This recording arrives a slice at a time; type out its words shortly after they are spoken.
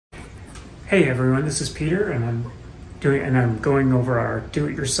Hey everyone, this is Peter, and I'm going over our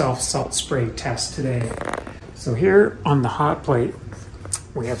do-it-yourself salt spray test today. So here on the hot plate,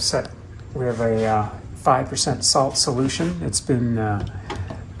 we have a 5% salt solution. It's been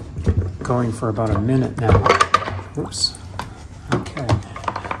going for about a minute now. Oops. Okay.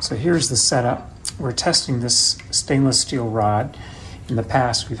 So here's the setup. We're testing this stainless steel rod. In the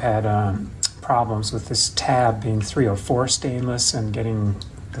past, we've had problems with this tab being 304 stainless and getting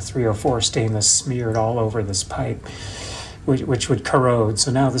the 304 stainless smeared all over this pipe, which would corrode.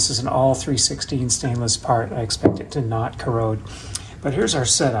 So now this is an all 316 stainless part. I expect it to not corrode. But here's our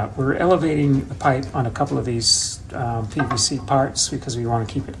setup. We're elevating the pipe on a couple of these PVC parts because we want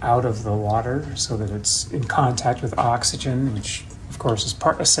to keep it out of the water so that it's in contact with oxygen, which of course is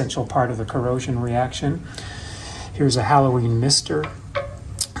essential part of the corrosion reaction. Here's a Halloween mister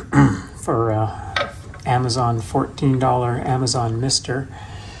for Amazon, $14 Amazon mister.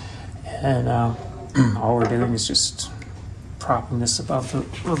 And all we're doing is just propping this above the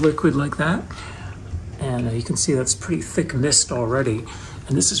liquid like that. And you can see that's pretty thick mist already.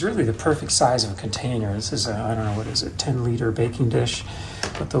 And this is really the perfect size of a container. This is I don't know, what is it, 10-liter baking dish.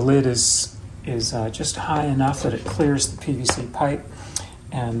 But the lid is just high enough that it clears the PVC pipe.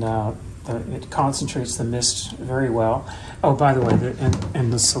 And it concentrates the mist very well. Oh, by the way,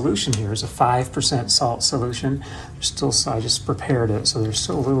 the solution here is a 5% salt solution. There's still, I just prepared it, so there's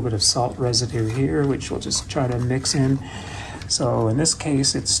still a little bit of salt residue here, which we'll just try to mix in. So in this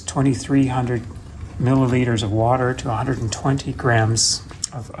case, it's 2,300 milliliters of water to 120 grams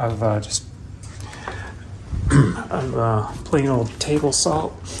of plain old table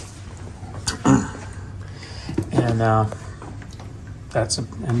salt. And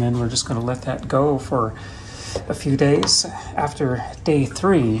and then we're just going to let that go for a few days. After day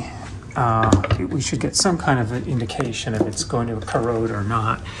 3, we should get some kind of an indication if it's going to corrode or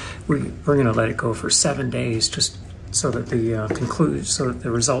not. We're going to let it go for 7 days, just so that the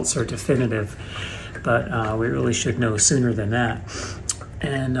results are definitive. But we really should know sooner than that.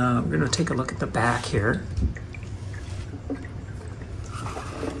 And we're going to take a look at the back here.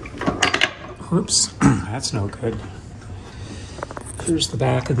 Whoops, that's no good. Here's the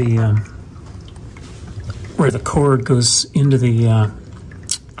back of the, where the cord goes into the,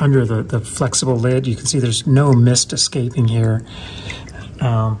 under the flexible lid. You can see there's no mist escaping here.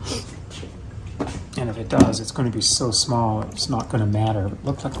 And if it does, it's going to be so small, it's not going to matter.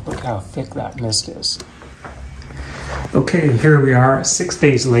 But look how thick that mist is. Okay, here we are 6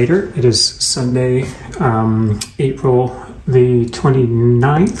 days later. It is Sunday, April the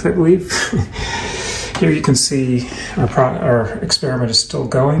 29th, I believe. Here you can see our experiment is still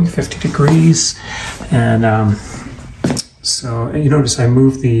going, 50 degrees. And so you notice I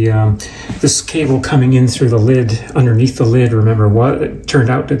moved this cable coming in through the lid, underneath the lid. Remember, it turned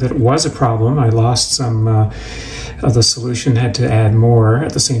out that it was a problem. I lost some of the solution, had to add more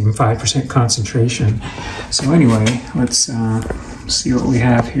at the same 5% concentration. So anyway, let's see what we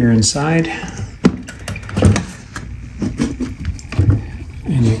have here inside.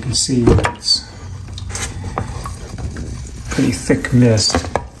 And you can see it's pretty thick mist.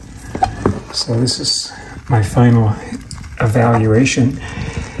 So this is my final evaluation,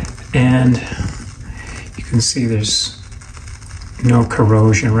 and you can see there's no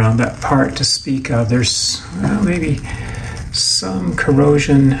corrosion around that part to speak of. There's maybe some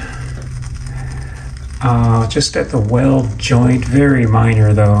corrosion just at the weld joint, very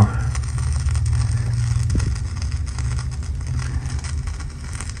minor though.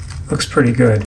 Looks pretty good.